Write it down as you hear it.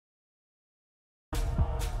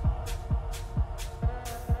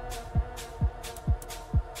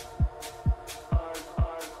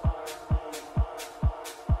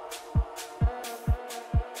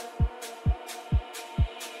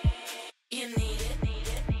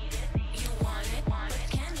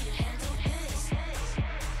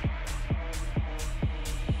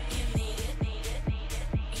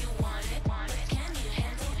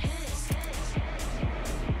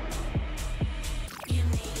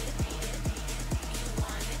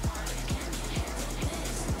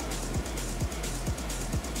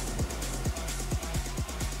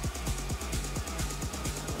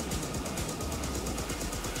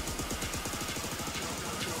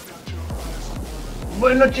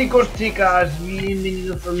Bueno chicos, chicas,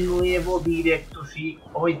 bienvenidos a un nuevo directo. Sí,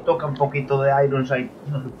 hoy toca un poquito de IRONSHIGT.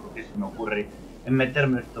 No sé por qué se me ocurre en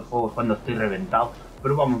meterme en estos juegos cuando estoy reventado,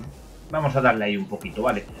 pero vamos a darle ahí un poquito,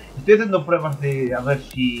 ¿vale? Estoy haciendo pruebas de a ver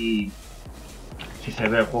si se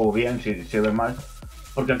ve el juego bien, si se ve mal,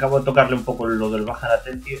 porque acabo de tocarle un poco lo del baja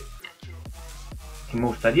latencia, que me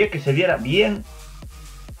gustaría que se viera bien,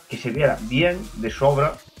 de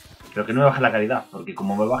sobra, pero que no me baje la calidad, porque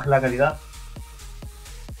como me baje la calidad,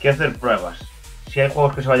 quiero hacer pruebas. Si hay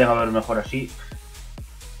juegos que se vayan a ver mejor así,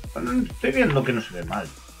 bueno, estoy viendo que no se ve mal.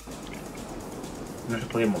 No se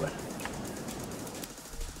podía mover.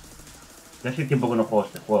 Ya hace tiempo que no juego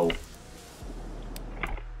este juego.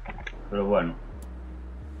 Pero bueno.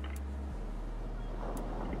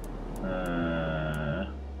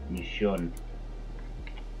 Misión.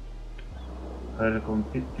 A ver,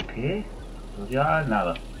 ¿qué? Tutorial,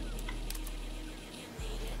 nada.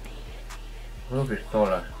 Juego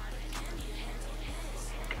pistolas.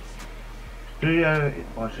 Estoy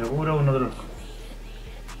aseguro uno de los...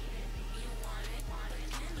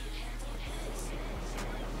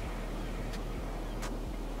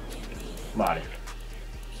 Vale.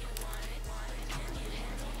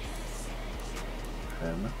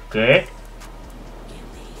 ¿Qué?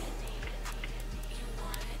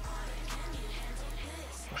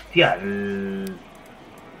 Hostia,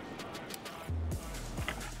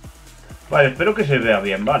 Vale, espero que se vea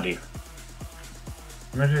bien, vale.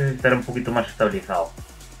 No sé si estará un poquito más estabilizado.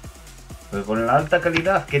 Pero con la alta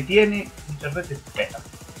calidad que tiene, muchas veces pesa.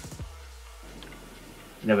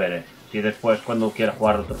 Ya veré si después, cuando quiera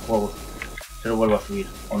jugar otros juegos, se lo vuelvo a subir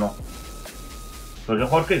o no. Porque hay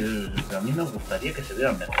juegos que a mí me gustaría que se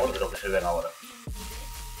vean mejor de lo que se ven ahora.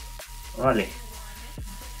 Vale.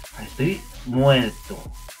 Estoy muerto.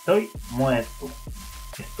 Estoy muerto.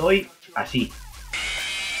 Estoy así.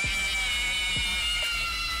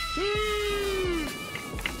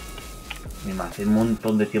 Me hace un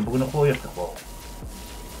montón de tiempo que no juego yo este juego.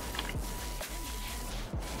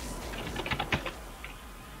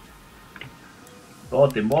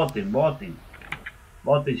 Voten, voten, voten.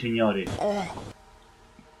 Voten, señores.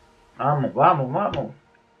 Vamos, vamos, vamos.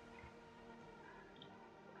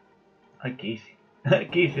 Ay, ¿qué hice?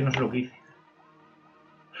 ¿Qué hice? No sé lo que hice.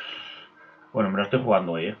 Bueno, me lo estoy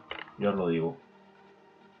jugando hoy, ya os lo digo.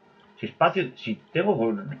 Si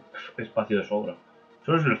tengo espacio de sobra.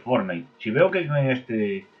 Solo es el Fortnite. Si veo que en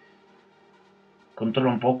este controla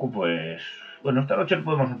un poco, pues... Bueno, esta noche lo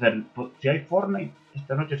podemos hacer... Si hay Fortnite,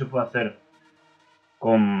 esta noche se puede hacer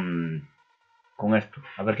con esto.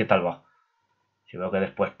 A ver qué tal va. Si veo que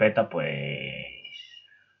después peta, pues...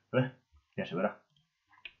 ya se verá.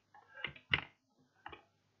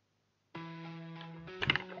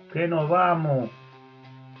 ¡Que nos vamos!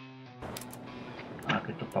 Ah,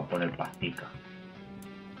 que esto es para poner pastica.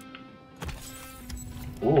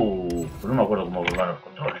 Pues no me acuerdo cómo volver los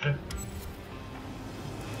controles,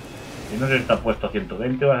 Si no se está puesto a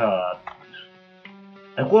 120, vas a...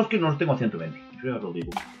 Hay juegos que no los tengo a 120, eso ya os lo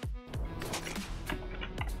digo.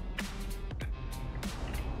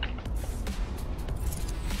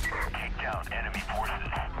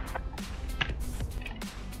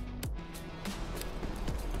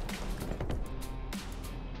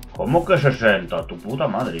 ¿Cómo que 60? Tu puta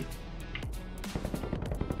madre.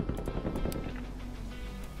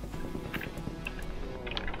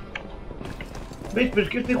 ¿Veis? Pero es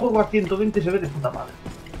que este juego a 120 se ve de puta madre.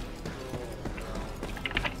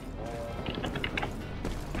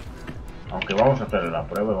 Aunque vamos a hacer la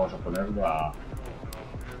prueba y vamos a ponerlo a...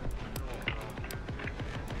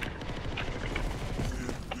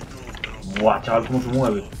 Buah, chaval, cómo se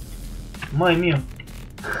mueve. Madre mía.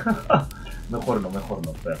 Mejor no,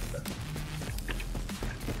 espera.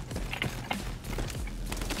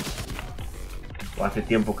 Hace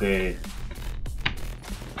tiempo que...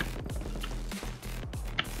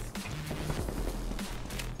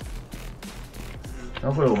 No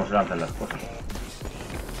me acuerdo cómo se lanzan las cosas.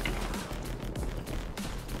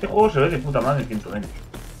 Este juego se ve de puta madre en 120.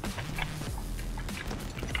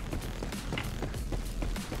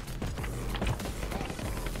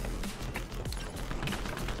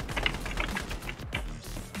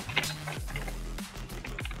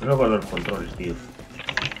 No me acuerdo de los controles, tío.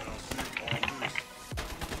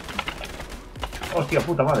 Hostia,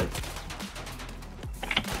 puta madre.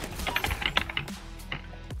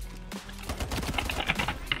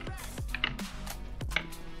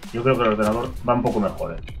 Yo creo que el ordenador va un poco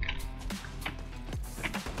mejor,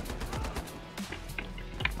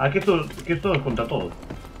 que esto es contra todo.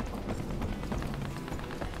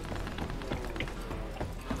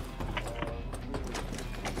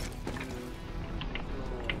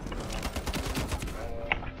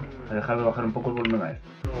 A dejar de bajar un poco el volumen a esto.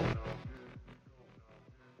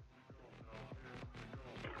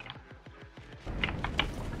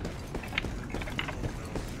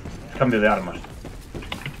 Cambio de armas.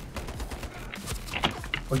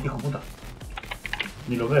 ¡Uy, hijo puta!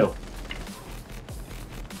 Ni lo veo.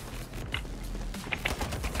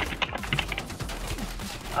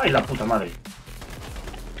 ¡Ay, la puta madre!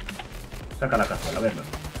 Saca la cazuela, a verlo.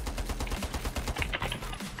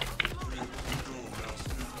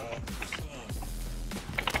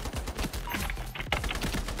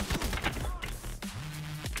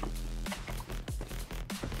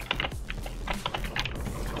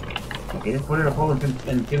 ¿Me quieres poner el juego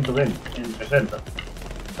en 120, en 60?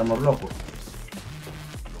 Estamos locos.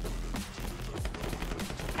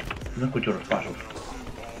 No escucho los pasos.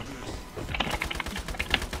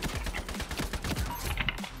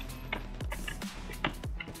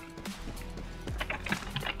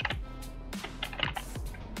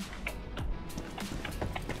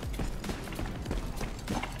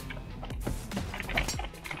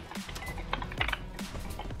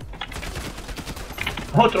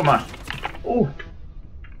 ¡Otro más!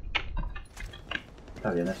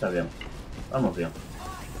 Está bien, está bien. Vamos bien.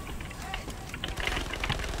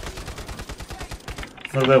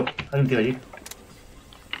 No lo veo. Hay un tío allí.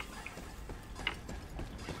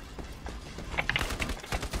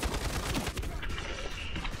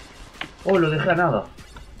 ¡Oh, lo dejé a nada!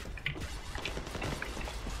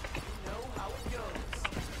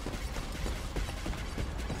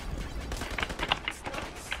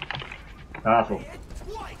 Cagazo.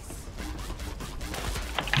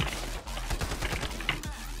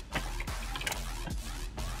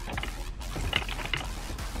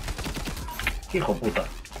 Hijo puta.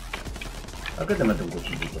 ¿A qué te mete un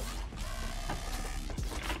cuchillito?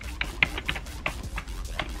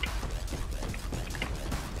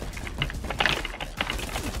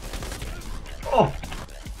 ¡Oh!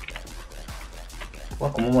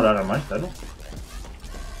 Guau, cómo mola la arma esta, ¿no?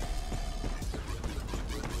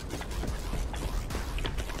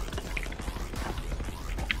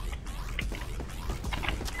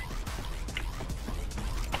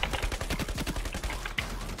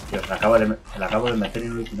 Dios, se la acabo de meter y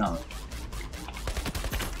no hice nada.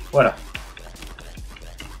 Fuera.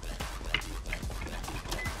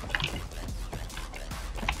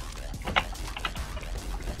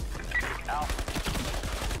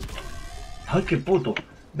 Ay, qué puto.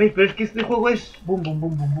 ¿Veis? Pero es que este juego es boom, boom,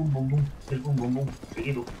 boom, boom, boom, boom, boom. Es boom, boom, boom.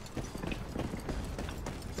 Seguido.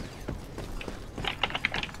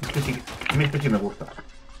 Este sí, a mí este sí me gusta.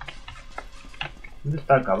 ¿Dónde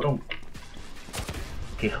está el cabrón?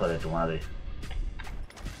 Qué hijo de tu madre.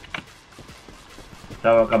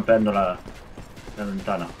 Estaba campeando la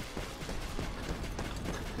ventana.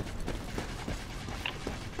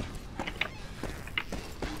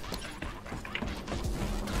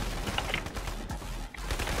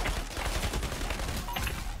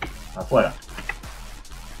 Afuera.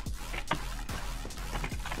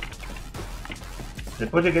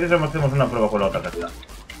 Después si queréis hacemos una prueba con la otra calidad.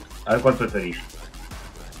 A ver cuál preferís.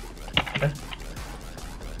 ¿Eh?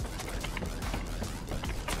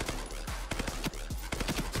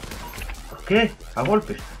 ¿Por qué? A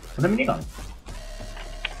golpes. ¿Una minigun?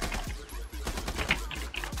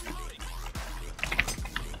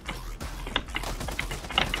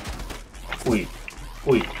 Uy.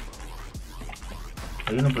 Uy.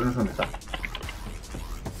 Hay uno pero no sé dónde está.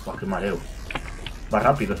 Buah, qué mareo. Va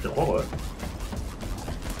rápido este juego,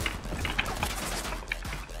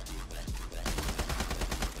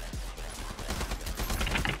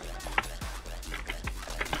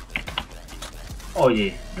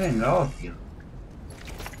 Oye, venga, hostia.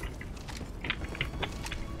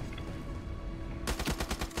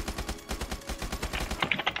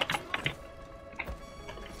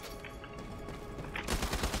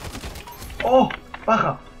 ¡Oh!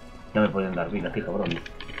 ¡Baja! Ya me pueden dar vida, qué cabrón.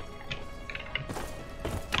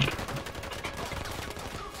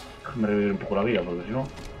 Déjame revivir un poco la vida, porque si no...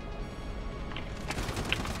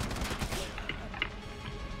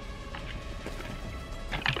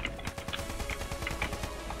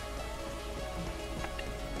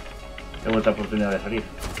 Tengo esta oportunidad de salir.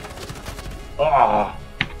 ¡Ah!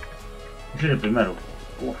 Ese es el primero.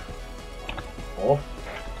 Uf. Uf.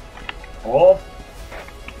 Uf.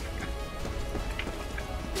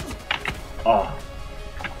 ¡Ah!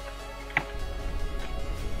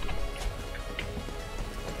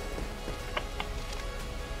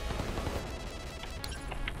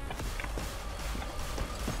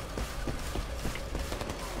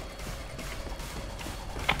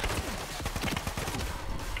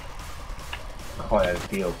 Joder,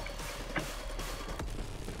 tío.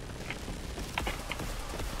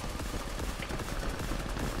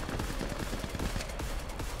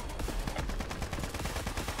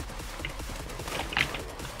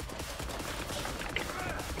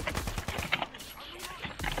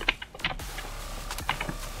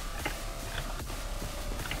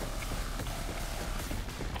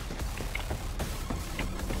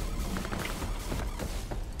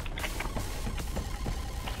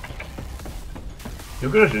 Yo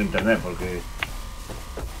creo que es en internet, porque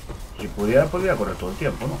si pudiera, podría correr todo el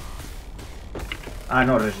tiempo, ¿no? Ah,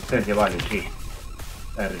 no, resistencia, vale, sí.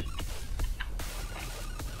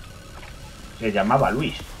 Se llamaba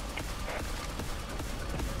Luis.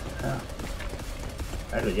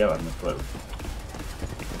 Ahí lo llevan, me pueblo.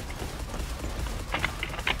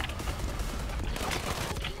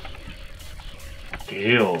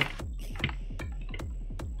 Tío.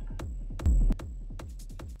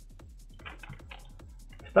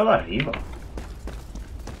 Estaba arriba.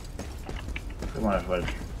 Qué mala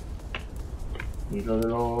suerte. Y lo de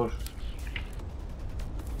los...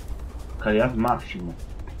 Calidad máximo.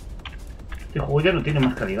 Este juego ya no tiene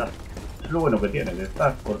más calidad. Es lo bueno que tiene, que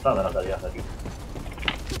está cortada la calidad aquí.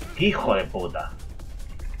 ¡Qué hijo de puta!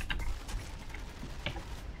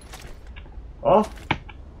 ¡Oh!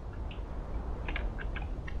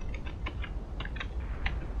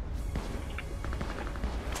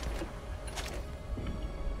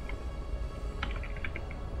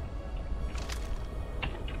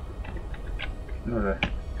 No sé.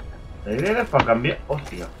 La idea es para cambiar...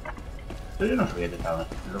 ¡Hostia! Esto yo no sabía que estaba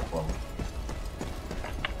en los juegos.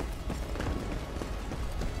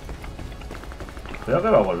 Creo que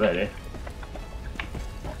va a volver, ¿eh?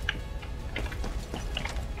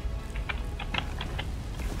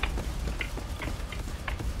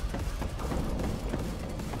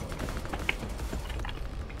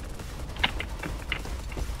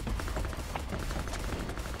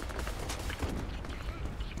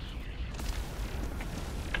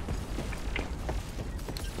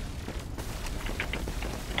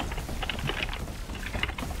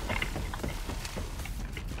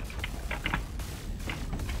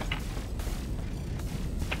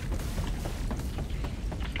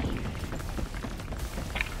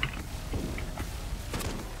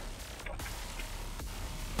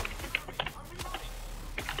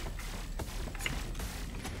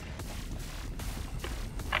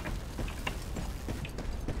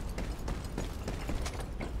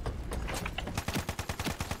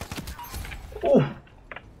 ¡Uf!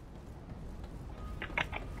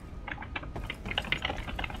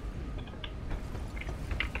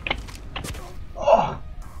 ¡Oh!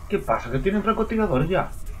 ¿Qué pasa? ¿Que tienen francotiradores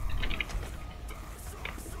ya?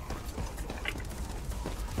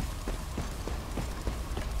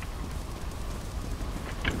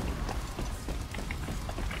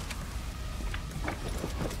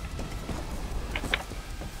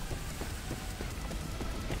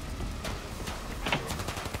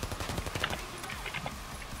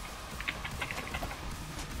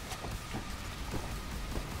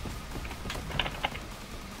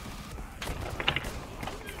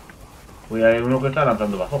 Pues hay uno que está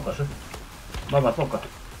lanzando bazocas, ¿eh? Va bazocas.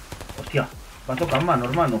 Hostia, bazocas en mano,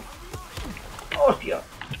 hermano. Hostia.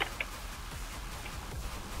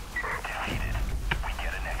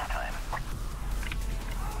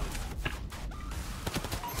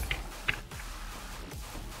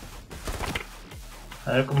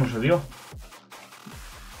 A ver cómo se dio.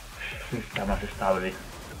 Está más estable.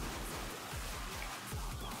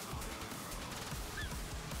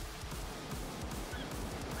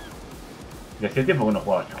 Y hacía tiempo que no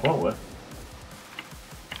jugaba este juego, ¿eh?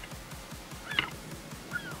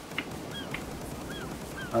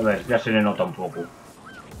 A ver, ya se le nota un poco.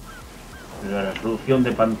 La resolución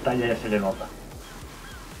de pantalla ya se le nota.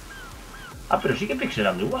 Ah, pero sigue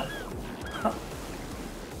pixelando igual. Ah.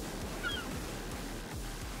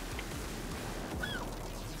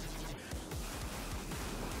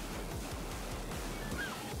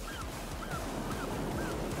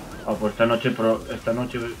 Ah, pues esta noche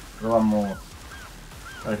probamos.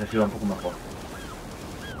 A ver si va un poco mejor.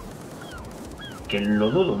 Que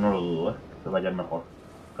lo dudo, no lo dudo, que vaya mejor.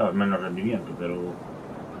 Claro, menos rendimiento, pero...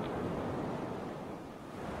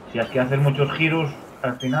 Si has que hacer muchos giros,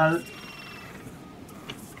 al final...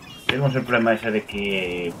 Tenemos el problema ese de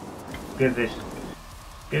que... Pierdes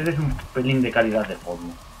un pelín de calidad de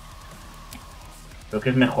fondo. Pero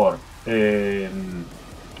que es mejor.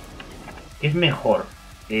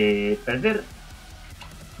 Perder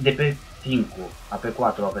de P5 a P4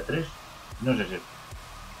 a P3. No sé si...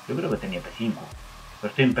 Yo creo que tenía P5. Pero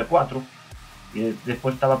estoy en P4. Y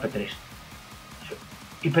después estaba P3.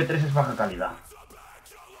 Y P3 es baja calidad.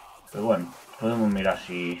 Pero bueno, podemos mirar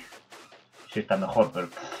si está mejor, pero...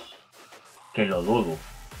 Que lo dudo.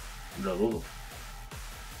 Lo dudo.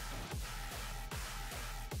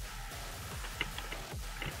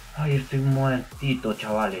 Ay, estoy muertito,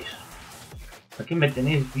 chavales. Aquí me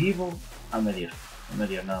tenéis vivo a medias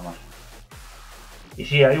nada más. Y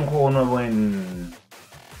sí, hay un juego nuevo de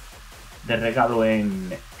regalo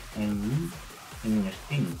en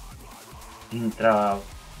Steam. Intravenous,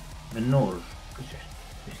 ¿qué es esto?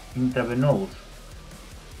 Intravenous.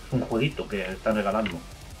 Es un jueguito que están regalando.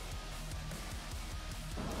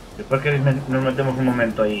 Después que nos metemos un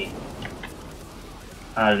momento ahí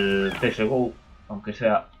al CSGO, aunque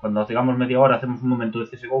sea cuando digamos media hora, hacemos un momento de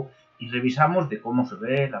CSGO y revisamos de cómo se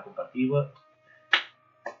ve la comparativa.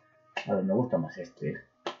 A ver, me gusta más este.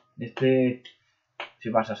 Este, si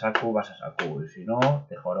vas a saco, vas a saco, y si no,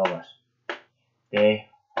 te jorobas. Te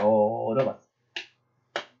jorobas.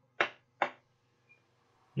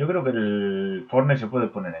 Yo creo que el Fortnite se puede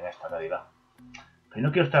poner en esta realidad. Pero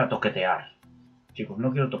no quiero estar a toquetear. Chicos,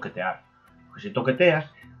 no quiero toquetear. Porque si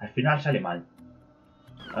toqueteas, al final sale mal.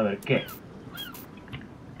 A ver, ¿qué?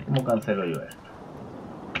 ¿Cómo cancelo yo esto?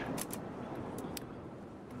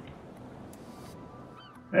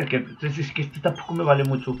 Es que esto tampoco me vale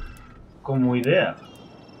mucho como idea.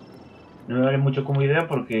 No me vale mucho como idea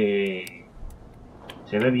porque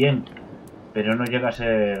se ve bien, pero no llega a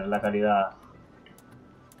ser la calidad.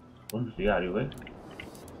 Un diario, ¿eh?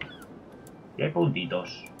 Y hay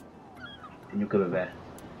puntitos. Tengo que beber.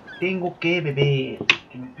 Tengo que beber.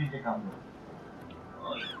 Que me estoy secando.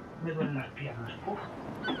 Ay, me duelen las piernas. Uf.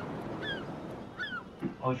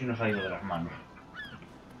 Hoy sí nos ha ido de las manos.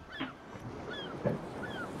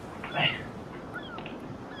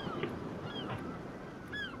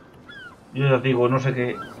 Yo ya digo, no sé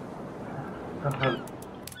qué.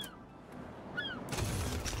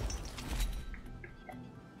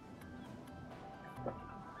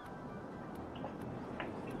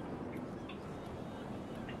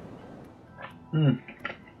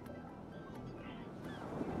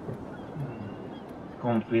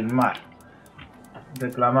 Confirmar.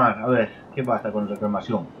 Reclamar. A ver, ¿qué pasa con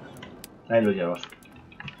reclamación? Ahí lo llevas.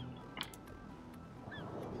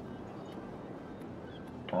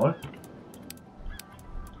 ¿Oh?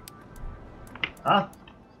 Ah.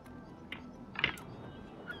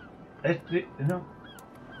 Este, no.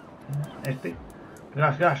 Este.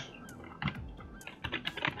 Gas, gas.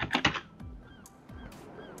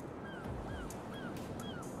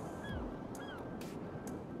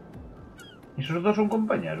 Esos dos son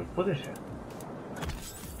compañeros, puede ser.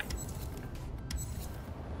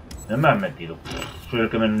 No me han metido. Soy el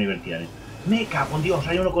que menos nivel tiene. Me cago en Dios,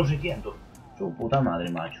 hay uno con 600. Su puta madre,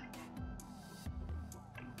 macho.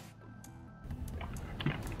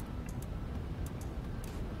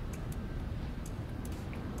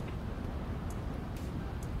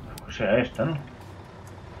 O sea, esta, ¿no?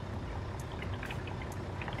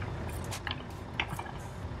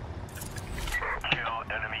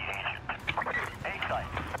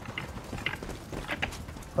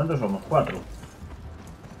 ¿Cuántos somos? 4.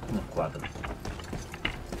 Somos 4.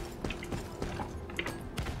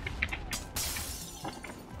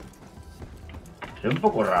 Se ve un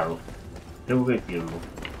poco raro. Tengo que decirlo.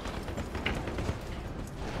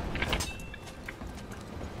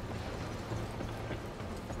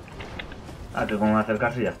 Ah, que con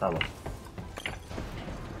acercarse ya estaba.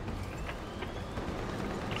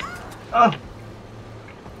 ¡Ah!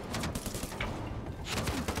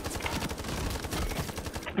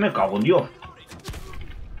 Me cago en Dios.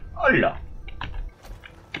 ¡Hola!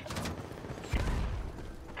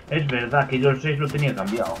 Es verdad que yo el 6 lo tenía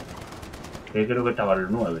cambiado. Que creo que estaba el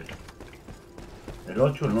 9. El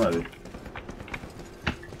 8 o el 9.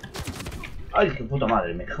 ¡Ay, qué puta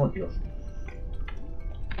madre! Me cago en Dios.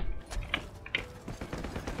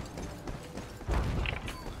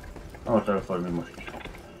 Vamos a ver por el mismo sitio.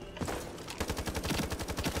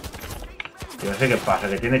 Yo sé qué pasa,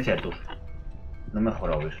 que tiene chetus. No me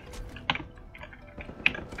jorobes.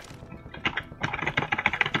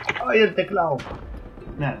 ¡Ay, el teclado!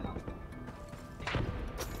 Mierda.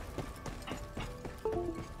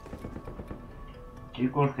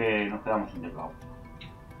 Chicos, que nos quedamos sin teclado.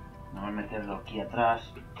 Vamos a meterlo aquí atrás.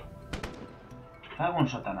 Cago en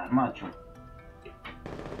Satanás, macho.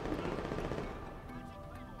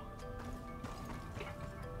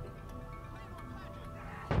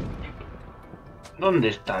 ¿Dónde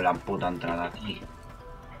está la puta entrada aquí?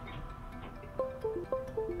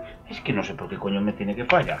 Es que no sé por qué coño me tiene que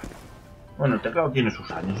fallar. Bueno, el teclado tiene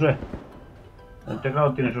sus años, ¿eh? El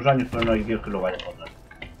teclado tiene sus años, pero no hay Dios que lo vaya a poner.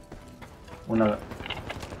 Una...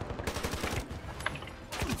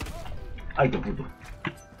 ¡Ay, qué puto!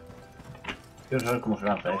 Quiero saber cómo se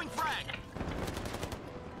lanza esto.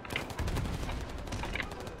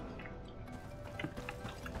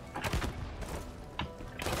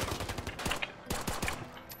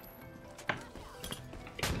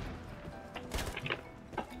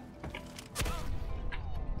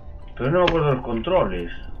 Pero no me acuerdo de los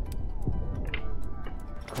controles.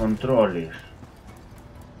 Controles.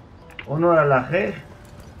 Uno era la G.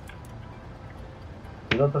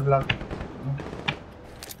 Y el otro es la...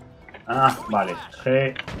 Ah, vale.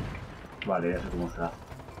 G. Vale, ya sé cómo será.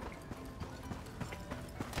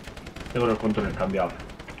 Tengo los controles cambiados.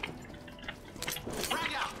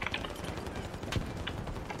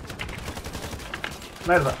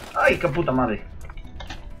 Merda. ¡Ay, qué puta madre!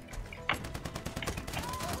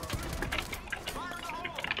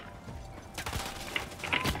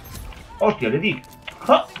 ¡Hostia, le di!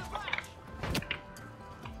 ¡Ja!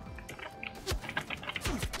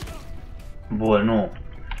 Bueno,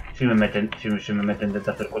 si me meten de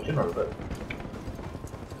tercer coche no lo veo.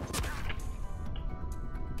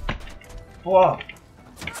 ¡Buah!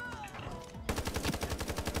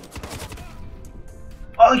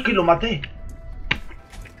 ¡Ay, que lo maté!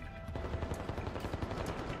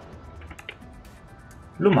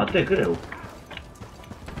 Lo maté, creo.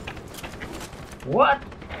 ¿What?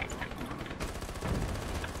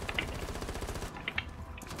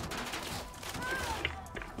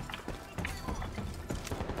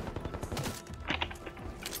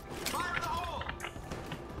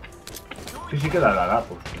 Sí que da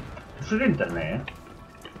lagazos. Eso es de internet, ¿eh?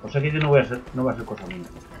 O sea que yo no va a ser cosa mía.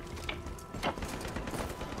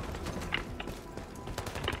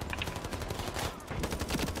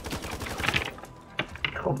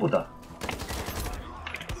 ¡Hijo de puta!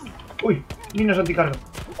 ¡Uy! ¡Minas anticarga!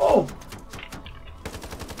 ¡Oh!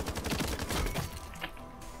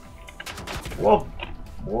 ¡Wow!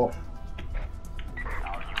 ¡Wow!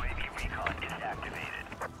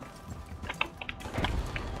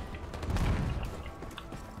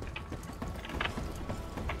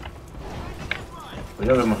 Pues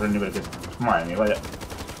ya vemos el nivel que... Madre mía, vaya.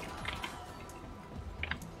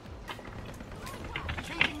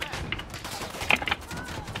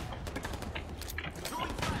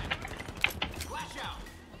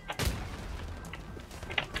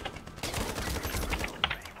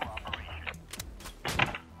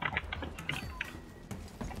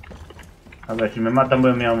 A ver, si me matan voy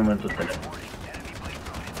a mirar un momento el teléfono.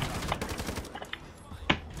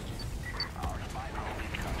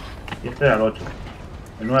 Y este era el 8.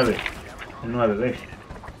 El 9. El 9, ¿veis?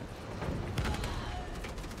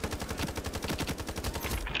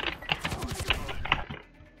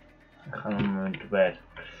 Déjame un momento ver.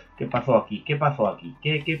 ¿Qué pasó aquí? ¿Qué pasó aquí?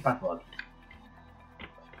 ¿Qué pasó aquí?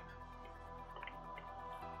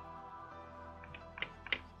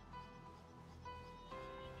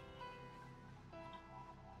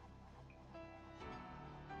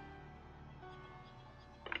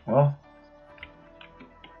 Oh.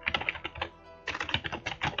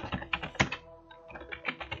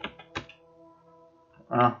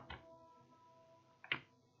 Ah.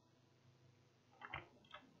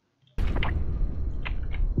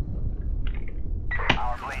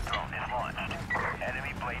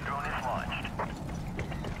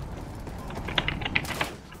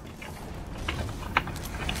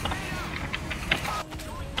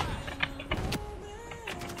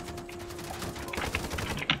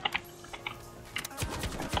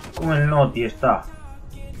 Como el Noti está.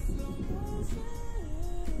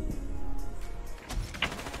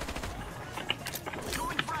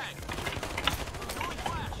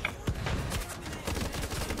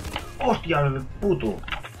 ¡Hostia, el puto!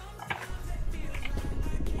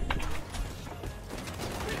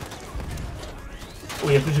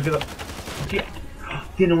 Uy, este se queda... Hostia.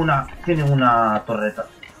 Tiene una torreta.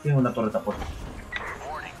 Tiene una torreta puesta.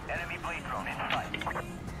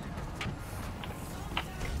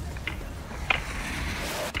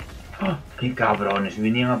 ¡Ah! ¡Qué cabrones!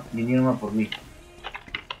 Vinieron a por mí.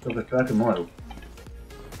 Tengo que esperar que muero.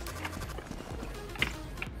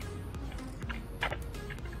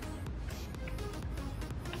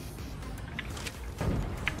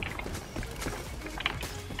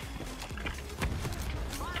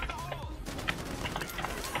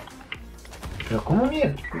 Pero ¿cómo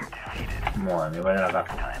mierda? Madre mía, vaya a la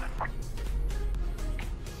casa.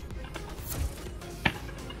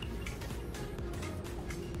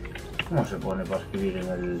 ¿Cómo se pone para escribir en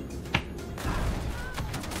el...?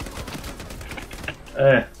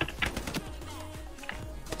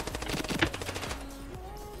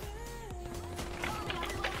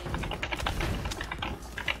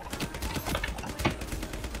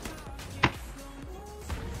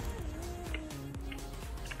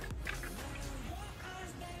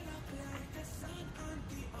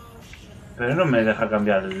 Pero no me deja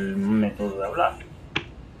cambiar el método de hablar.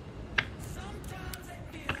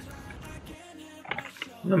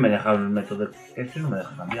 No me deja el método de... Este no me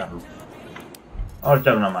deja cambiarlo. Vamos a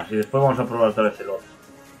echar una más y después vamos a probar otra vez el otro.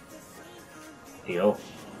 Tío.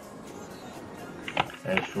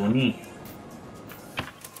 El Suni.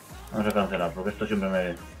 Vamos a cancelar porque esto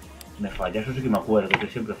siempre me falla. Eso sí que me acuerdo, que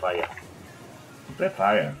siempre falla. Siempre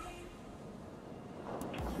falla.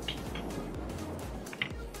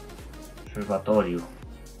 Observatorio.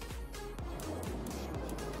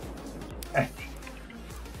 Este.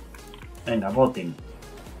 Venga, voten.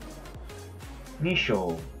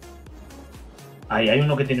 Nisho. Ahí hay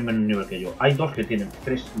uno que tiene menos nivel que yo. Hay dos que tienen,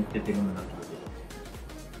 tres que tienen menos nivel que yo.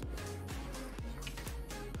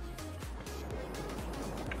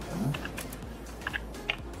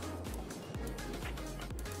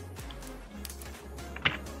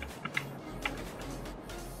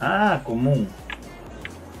 Ah, común.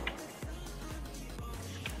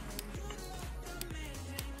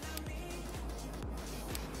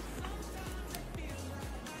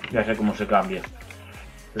 Ya sé cómo se cambia.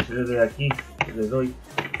 Pero si le doy aquí, si le doy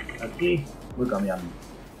aquí, voy cambiando.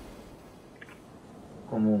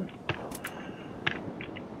 Común.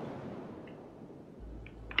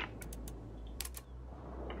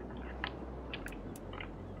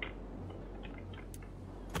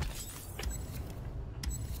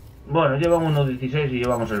 Bueno, llevamos unos 16 y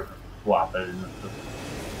llevamos el... Buah, pero nuestro...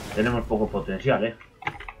 Tenemos poco potencial, ¿eh?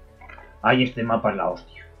 Ahí este mapa es la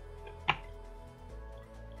hostia.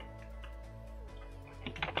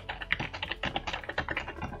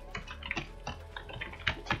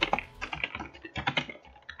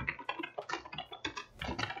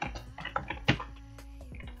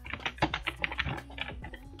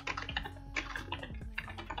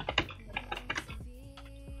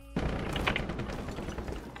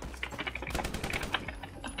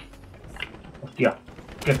 Hostia,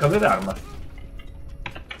 que cambio de armas.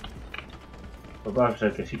 Pues va a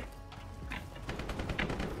ser que sí.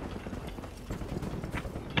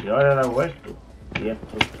 Y ahora hago esto y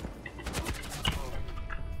esto.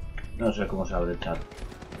 No sé cómo se abre el chat.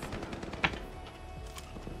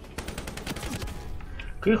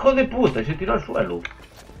 ¡Qué hijo de puta! Y se tiró al suelo.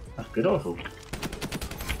 Asqueroso.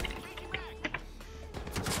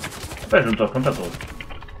 Pero son todos contra todos.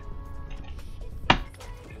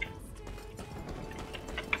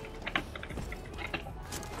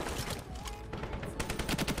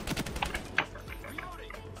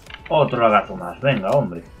 Otro lagazo más. Venga,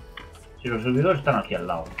 hombre. Si los servidores están aquí al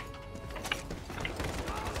lado.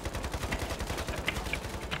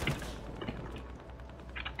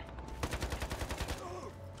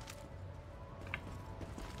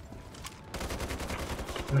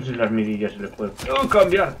 No sé si las mirillas se les puede... ¡Oh,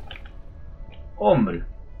 cambiar! ¡Hombre!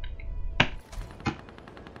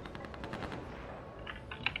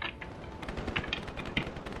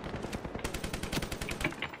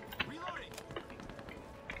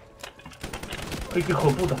 ¡Ay, qué hijo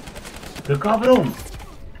de puta! ¡Qué cabrón!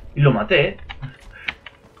 Y lo maté, ¿eh?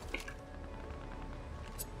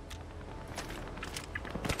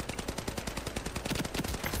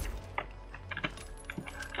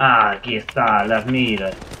 Ah, aquí está, las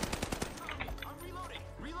miras.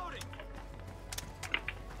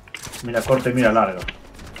 Mira corta y mira larga.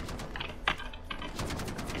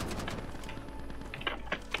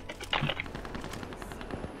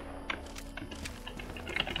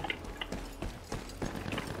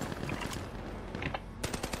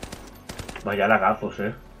 Vaya lagazos,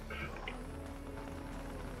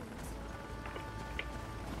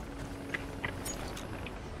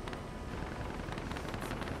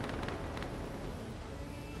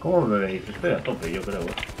 ¿Cómo me veis? Estoy a tope, yo creo.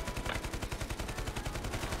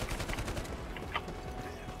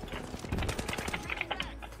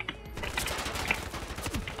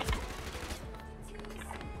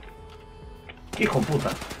 Hijo puta.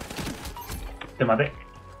 Te maté.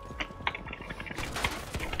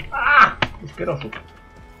 ¡Ah! Asqueroso.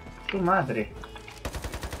 Su madre.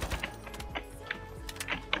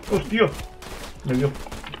 ¡Hostia! Me dio.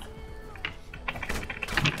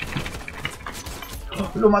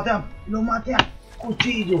 Lo maté a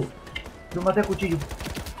cuchillo. Lo maté a cuchillo.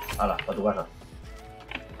 Hala, para tu casa.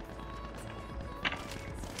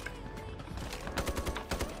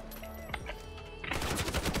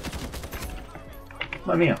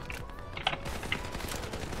 Madre mía.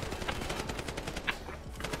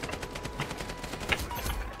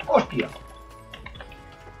 ¡Hostia!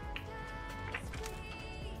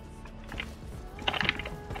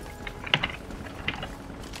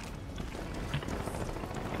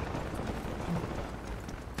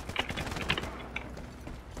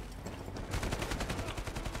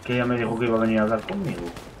 Que ella me dijo que iba a venir a hablar conmigo.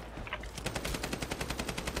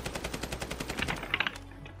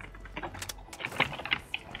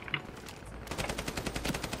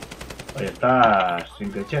 Oye, estás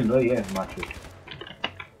increciendo ahí, macho.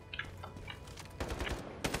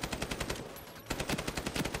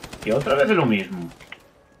 Y otra vez es lo mismo.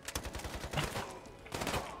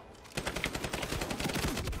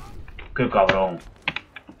 ¡Qué cabrón!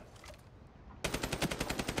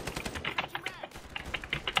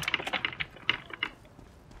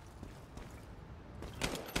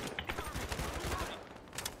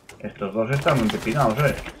 Estos dos están muy empinados,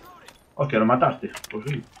 Hostia, ¿lo mataste? Pues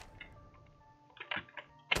sí.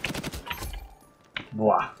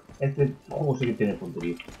 Buah, este juego sí que tiene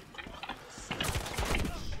puntería.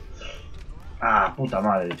 Ah, puta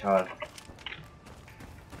madre, chaval.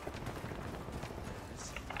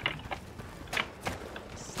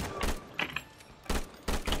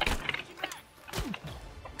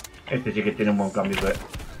 Este sí que tiene un buen cambio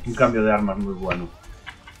de armas muy bueno.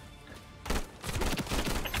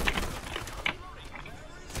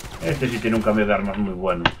 Este sí tiene un cambio de armas muy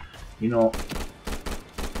bueno. Y no...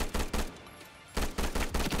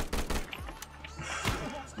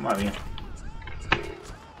 Madre mía.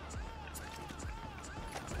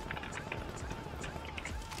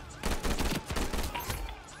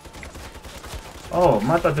 Oh,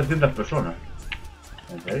 mata a 300 personas.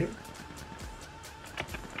 ¿En serio?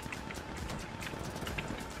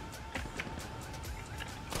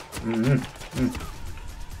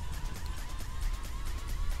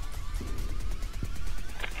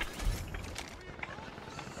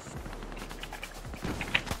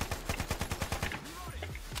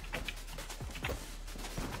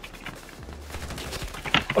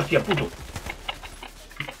 Hostia, puto.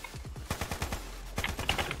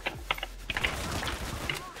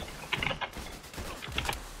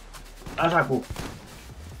 A saco.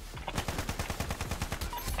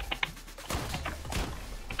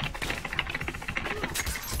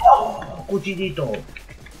 ¡Oh! Cuchillito.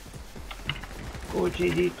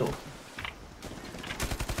 Cuchillito.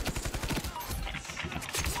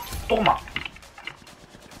 Toma.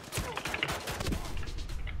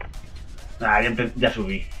 Ah, ya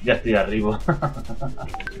subí. Ya estoy arriba.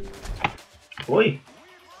 Uy.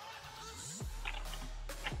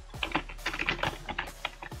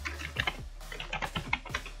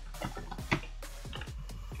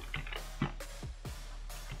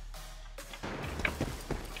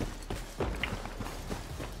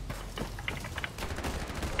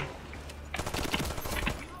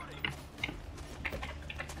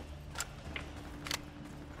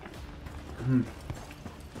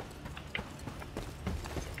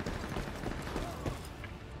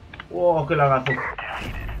 Oh, qué lagazo.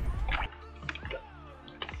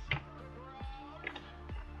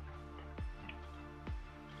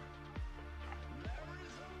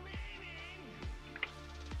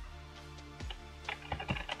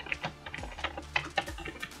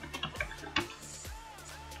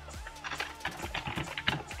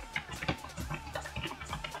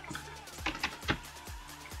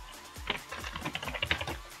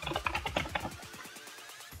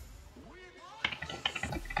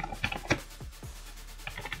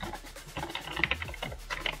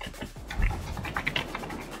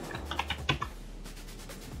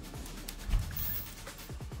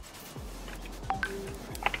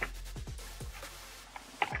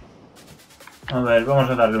 A ver, vamos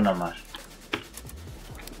a darle una más.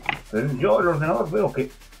 Pero yo el ordenador veo que...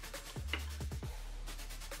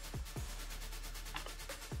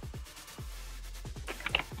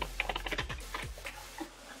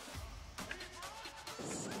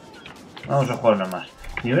 Vamos a jugar una más.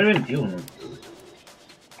 Nivel 21.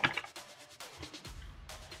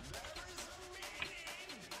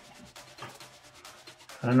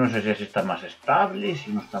 Ahora no sé si está más estable,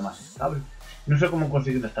 si no está más estable. No sé cómo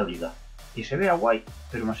conseguir la estabilidad. Y se vea guay,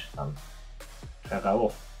 pero más estable. Se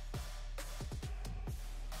acabó.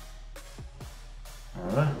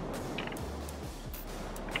 A ver.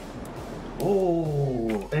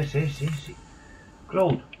 Ese.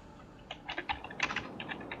 Cloud.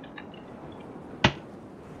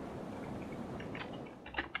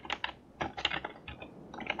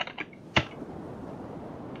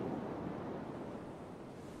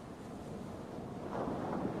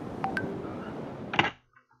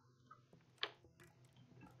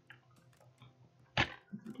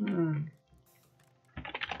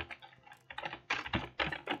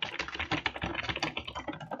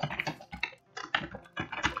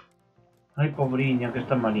 Ay, pobriña, que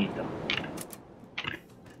está malita.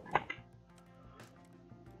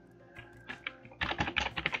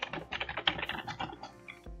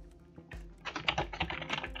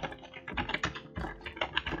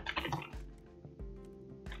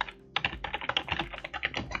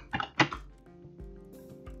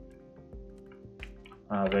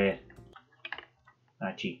 A ver.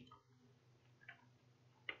 Aquí.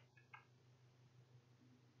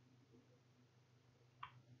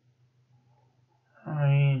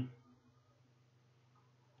 Ay.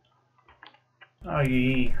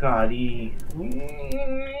 Ay, Cari.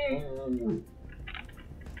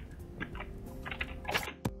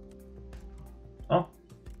 ¿Oh?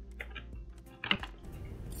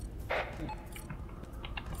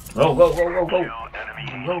 Go, go, go, go, go.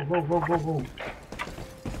 Go, go, go, go, go.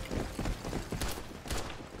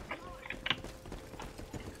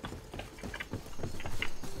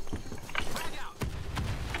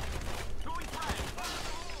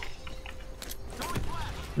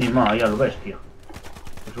 Ni más, ya lo ves, tío.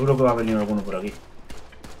 Seguro que va a venir alguno por aquí.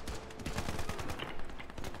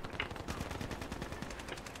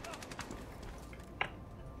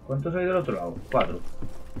 ¿Cuántos hay del otro lado? 4.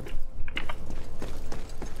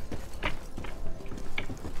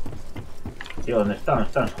 Tío, ¿dónde están?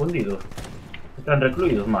 Están escondidos. Están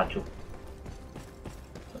recluidos, macho.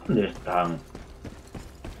 ¿Dónde están?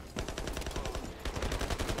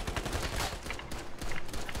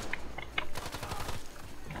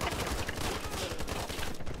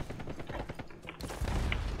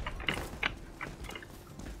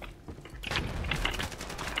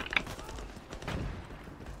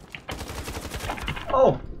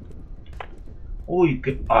 ¡Oh! Uy,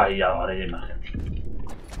 que... Ay, ahora ya hay más gente.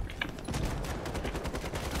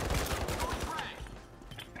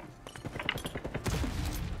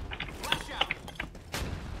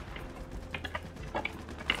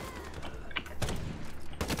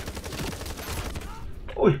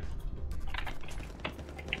 Uy.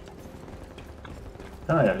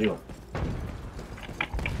 Están ahí arriba.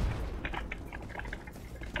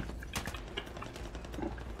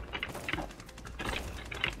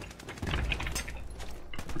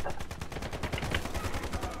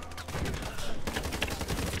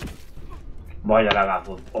 Vaya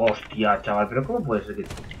lagazo. Hostia, chaval, pero ¿cómo puede ser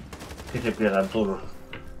que se pierdan toda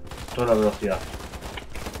la velocidad?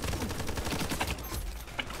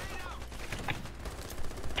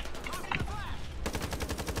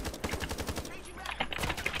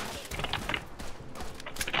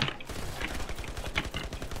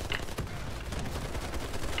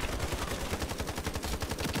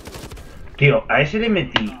 Tío, a ese le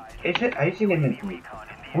metí, a ese le metí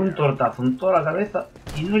un tortazo en toda la cabeza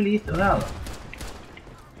y no le hizo nada.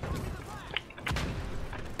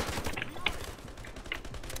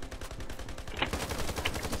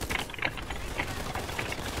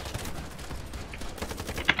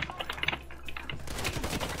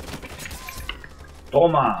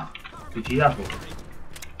 Toma, pichillazo.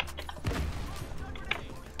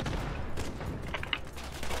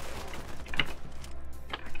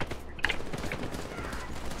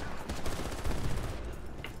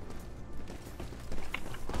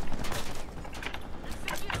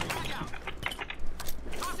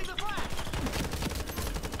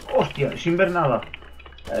 Hostia, sin ver nada.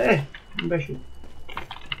 Un beso.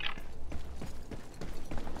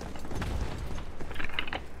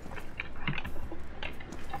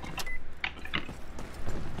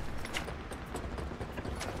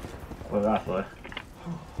 Juegazo,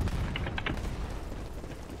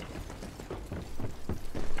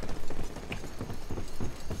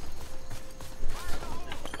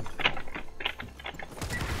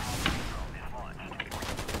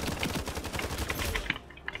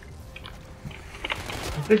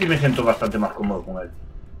 Este sí me siento bastante más cómodo con él.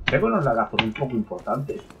 Tengo unos lagazos un poco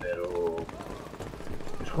importantes, pero...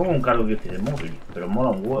 Es como un Call of Duty de móvil, pero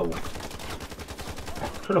mola un huevo.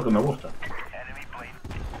 Eso es lo que me gusta.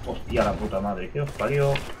 Hostia, la puta madre, que os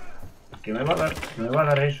parió. Que me va a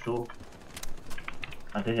dar eso.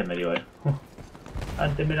 Antes ya me dio,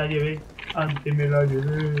 Antes me la llevé. Antes me la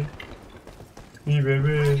llevé. Mi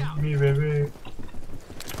bebé, mi bebé.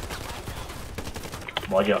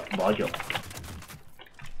 Vaya, vaya.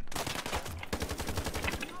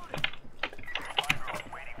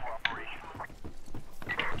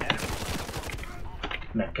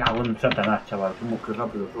 Me cago en Satanás, chaval. Como que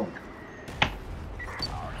rápido son.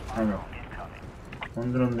 Ah, no.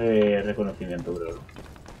 Un dron de reconocimiento, creo.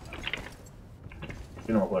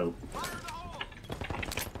 Yo no me acuerdo.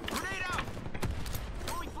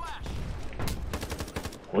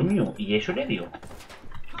 Coño, ¿y eso le dio?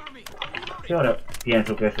 Que ahora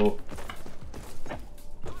pienso que eso...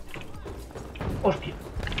 ¡Hostia!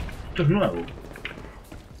 Esto es nuevo.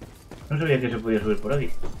 No sabía que se podía subir por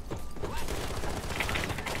aquí.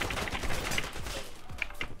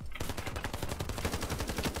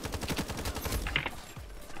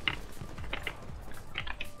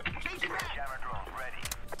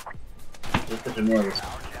 Este es el nuevo.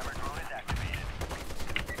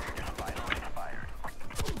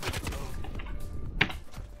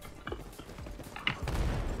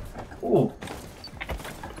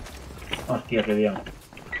 Hostia, qué bien.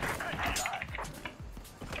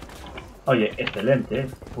 Oye, excelente,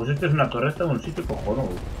 Pues esta es una torreta de un sitio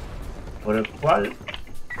cojonudo. Por el cual,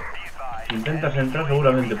 si intentas entrar,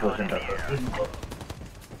 seguramente puedes entrar.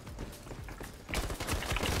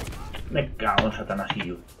 Me cago en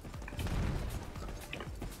Satanasillo.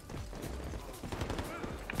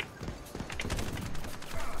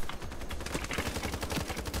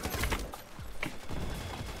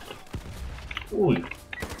 Uy.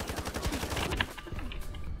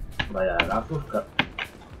 Vaya lazos.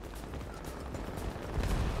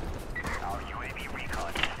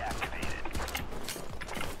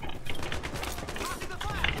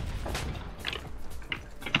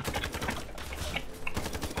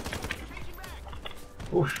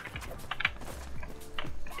 Uff.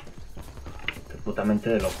 Qué putamente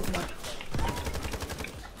de locos, macho.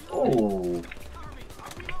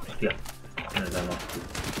 Hostia.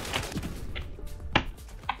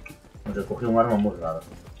 Nos he cogido un arma muy rara.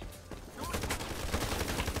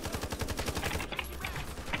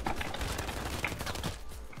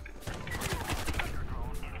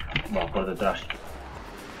 Va por detrás.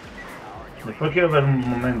 Después quiero ver un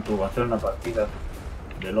momento, hacer una partida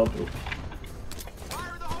del otro.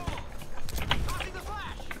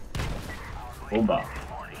 Bomba.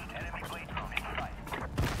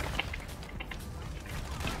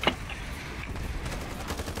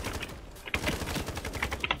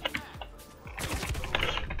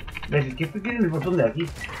 ¿Ves? ¿Qué tiene el botón de aquí?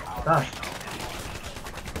 ¡Atrás!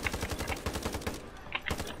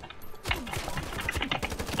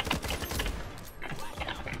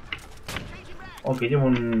 Ok, llevo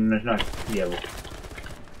un snack. Llevo.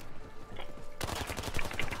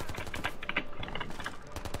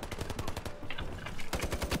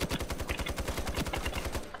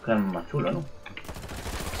 Queda más chula, ¿no?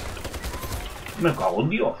 Me cago en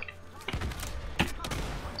Dios.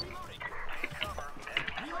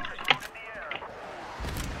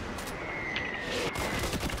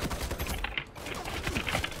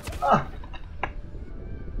 ¡Ah!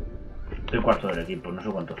 El cuarto del equipo, no sé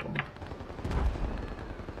cuántos son.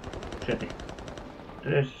 7.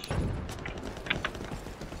 3.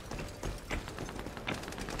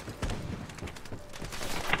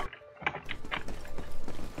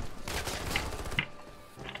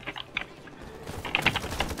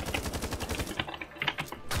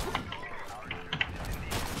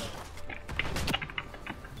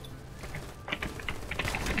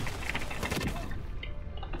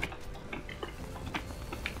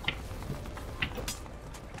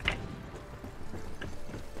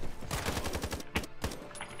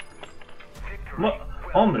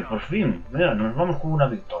 Hombre, por fin. Mira, nos vamos con una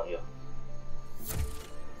victoria.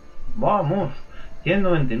 Vamos.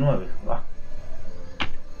 199. Va.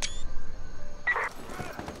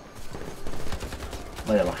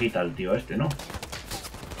 Vaya bajita el tío este, ¿no?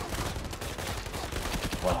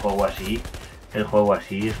 O el juego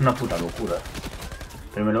así es una puta locura.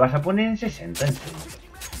 Pero me lo vas a poner en 60, en serio.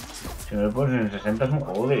 Si me lo pones en 60 es un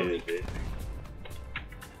juego de...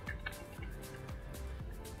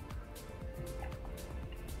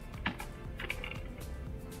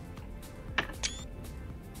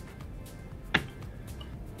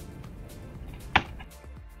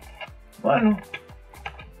 Bueno,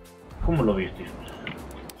 ¿cómo lo visteis?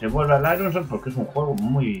 Se vuelve al IRONSHIGT porque es un juego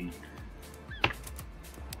muy...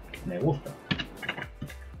 me gusta.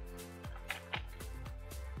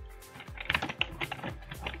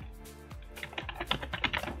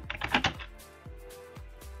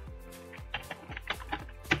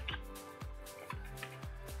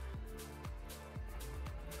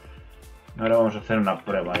 Ahora vamos a hacer una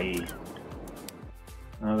prueba ahí.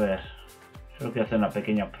 A ver, solo quiero hacer una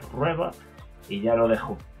pequeña prueba y ya lo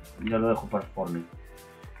dejo para el Fortnite.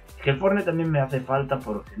 Es que el Fortnite también me hace falta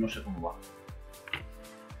porque no sé cómo va.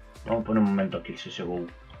 Vamos a poner un momento aquí el CSGO.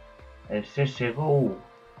 El CSGO.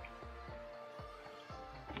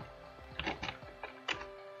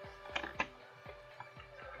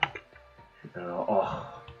 Sí, pero... oh.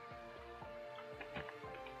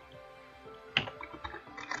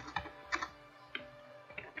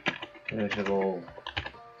 CSGO.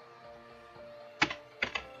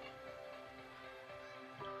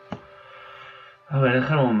 A ver,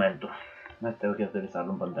 déjame un momento. Tengo que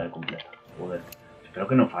utilizarlo en pantalla completa. Joder. Espero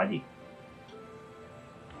que no falle.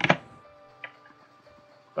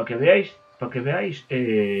 Para que veáis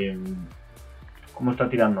cómo está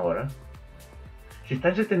tirando ahora. Si está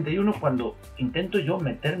en 71 cuando intento yo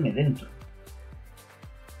meterme dentro.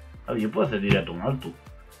 A ver, yo puedo hacer directo un alto.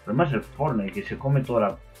 Pero más el Fortnite que se come toda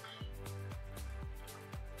la...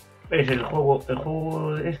 ¿Veis? El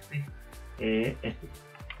juego este. Este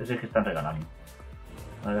es el que están regalando.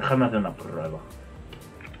 A ver, déjame hacer una prueba.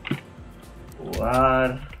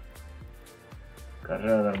 Jugar.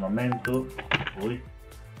 Carrera de armamento. Uy.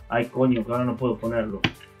 Ay, coño, que ahora no puedo ponerlo.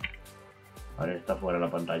 Vale, está fuera de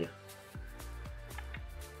la pantalla.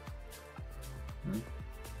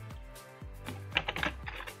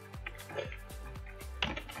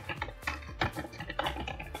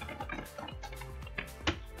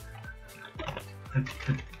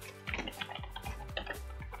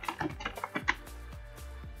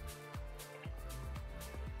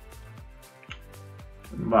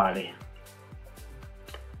 Vale.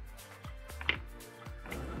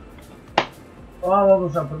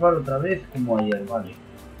 Vamos a probar otra vez como ayer, vale.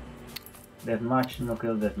 Deathmatch, no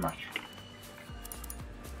quiero Deathmatch.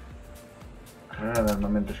 Carrera de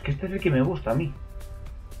armamento, es que este es el que me gusta a mí.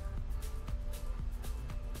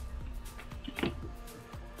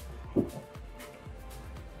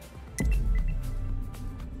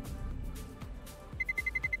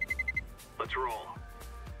 Let's roll.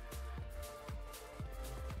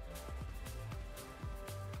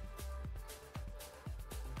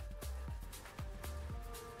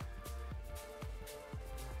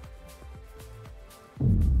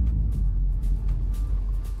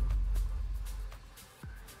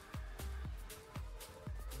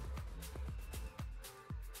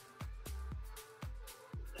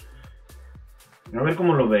 A ver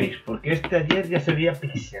cómo lo veis, porque este ayer ya se veía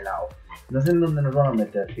pixelado. No sé en dónde nos van a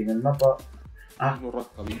meter, si en el mapa... Ah, No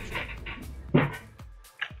rascabicho.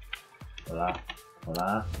 hola,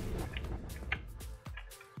 hola.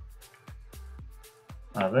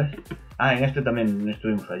 A ver... Ah, en este también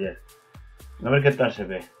estuvimos ayer. A ver qué tal se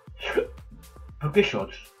ve. ¿Por qué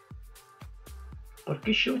shots? ¿Por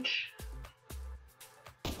qué shots?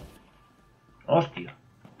 Hostia.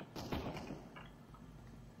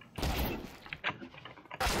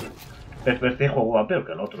 Pero este juego va peor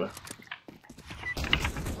que el otro,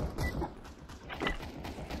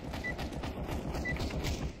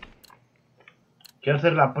 Quiero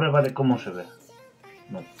hacer la prueba de cómo se ve.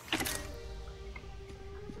 No.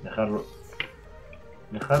 Dejarlo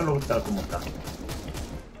tal como está.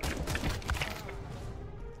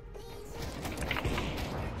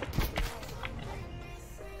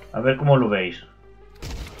 A ver cómo lo veis.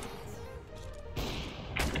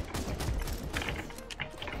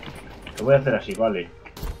 Lo voy a hacer así, vale.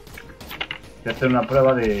 Voy a hacer una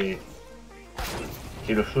prueba de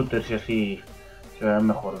si los shooters y así se verán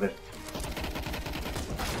mejor de esto.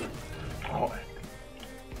 Joder.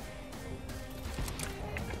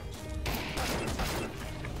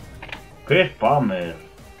 ¡Qué spammer!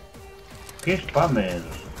 ¡Qué spammer!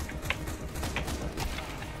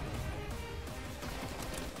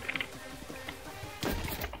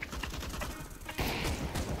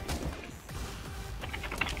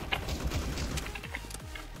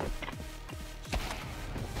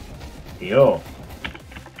 Tío.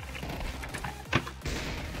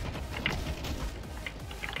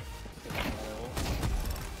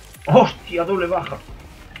 ¡Hostia! Doble baja.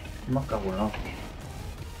 Me cago en la hostia.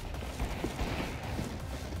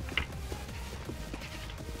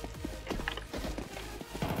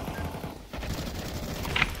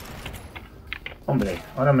 Hombre,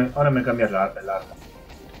 ahora me cambias el arma.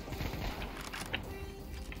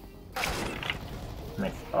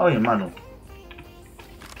 ¡Ay, hermano!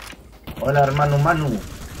 Hola, hermano Manu.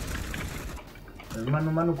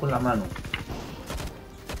 Hermano Manu con la mano.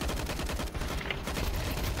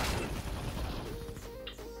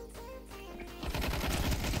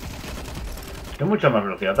 Hay mucha más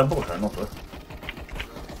velocidad, tampoco se noto,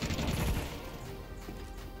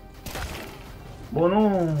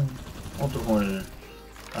 Bueno, otro con el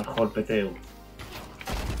golpeteo.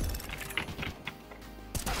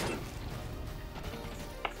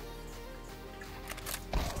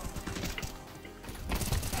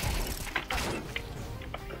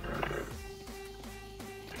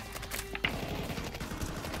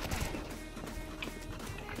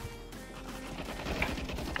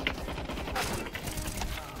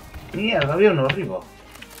 Mierda, había uno arriba.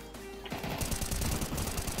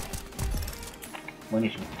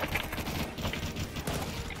 Buenísimo.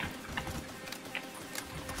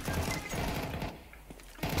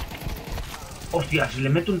 Hostia, si le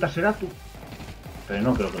meto un taserato. Pero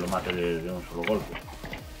no creo que lo mate de un solo golpe.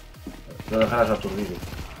 Lo dejarás aturdido.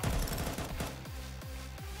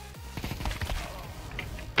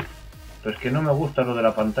 Pero es que no me gusta lo de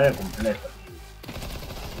la pantalla completa.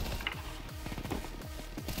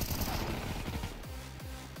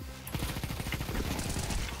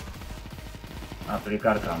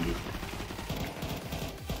 Aplicar cambio.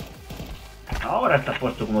 Ahora está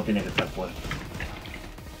puesto como tiene que estar puesto.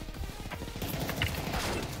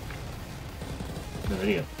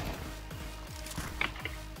 Debería.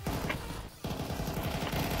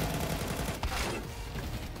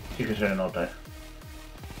 Sí que se le nota,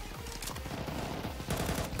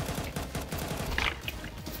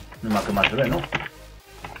 No más que más se ve, ¿no?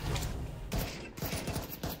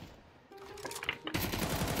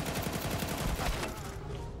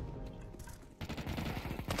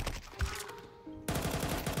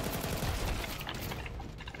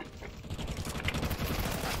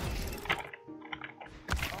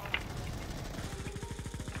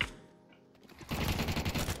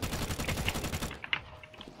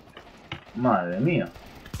 Madre mía.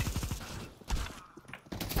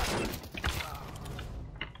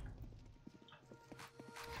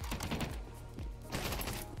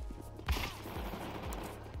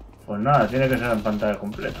 Pues nada, tiene que ser en pantalla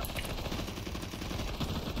completa.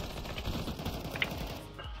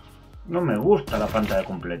 No me gusta la pantalla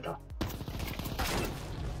completa.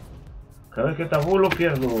 Cada vez que tabulo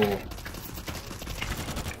pierdo.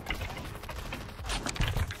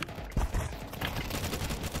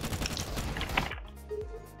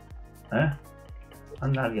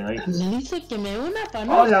 Anda alguien ahí. Me dice que me una para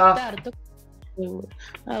no Hola. estar.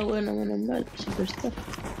 Ah, bueno, menos mal, siempre está.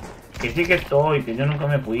 Que sí que estoy, que yo nunca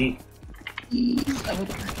me fui. A ver.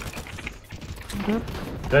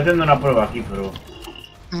 Estoy haciendo una prueba aquí, pero...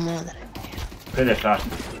 Madre mía. Qué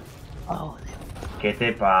desastre. Oh, ¿Qué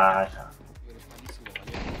te pasa?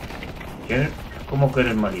 ¿Cómo que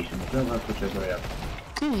eres malísimo? ¿Qué no escuché por allá?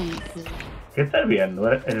 ¿Qué? ¿Qué estás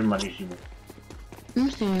viendo? Eres malísimo. No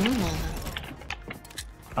estoy viendo nada.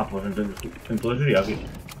 Ah, pues entonces sería aquí.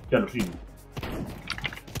 Ya lo sigo.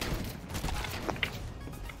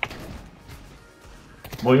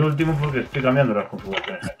 Voy último porque estoy cambiando las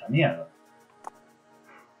configuraciones a esta mierda.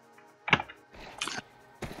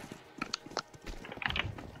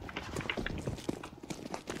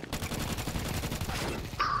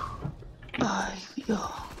 Ay,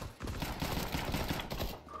 Dios.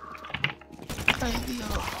 Ay, Dios.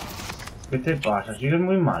 ¿Qué te pasa? Sigues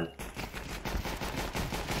muy mal.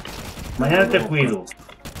 Mañana te cuido.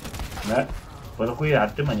 ¿Ver? ¿Puedo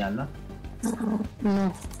cuidarte mañana?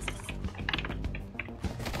 No.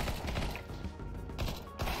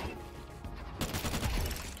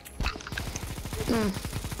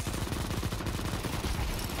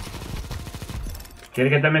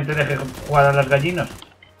 ¿Quieres que también te deje jugar a las gallinas?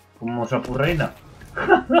 Como Sapurreina.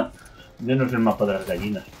 Yo no sé el mapa de las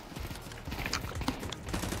gallinas.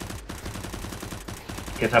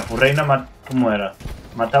 Que Sapurreina, ¿cómo era?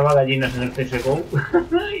 Mataba gallinas en el CSGO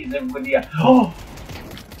y se ponía... ¡Oh!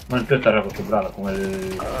 Bueno, tú estás acostumbrado con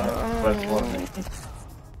el Fortnite.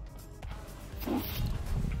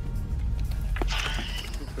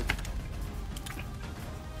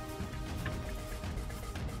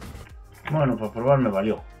 Bueno, para probar me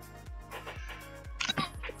valió.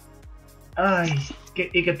 Ay,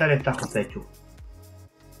 ¿y qué tal está Josechu?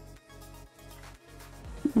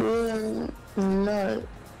 No.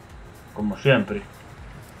 Como siempre.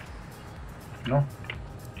 ¿No?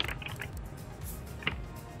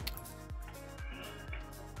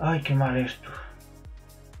 Ay, qué mal esto.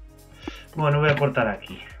 Bueno, voy a cortar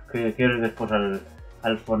aquí. Que quiero ir después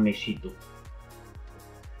al fornicito.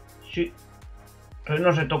 Sí. Pero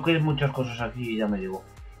no sé, toqué muchas cosas aquí y ya me llegó.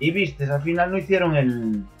 Y viste, al final no hicieron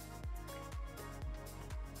el...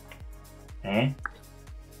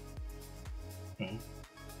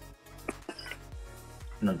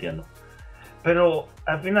 No entiendo. Pero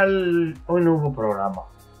al final hoy no hubo programa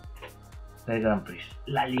del Grand Prix.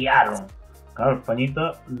 La liaron. Claro,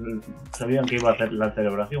 Españita sabían que iba a hacer la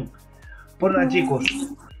celebración. Pues nada, chicos,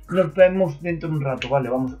 nos vemos dentro de un rato,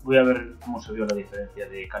 ¿vale? Voy a ver cómo se vio la diferencia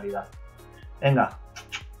de calidad. Venga,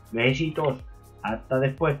 besitos. Hasta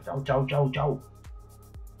después. Chao, chao, chao, chao.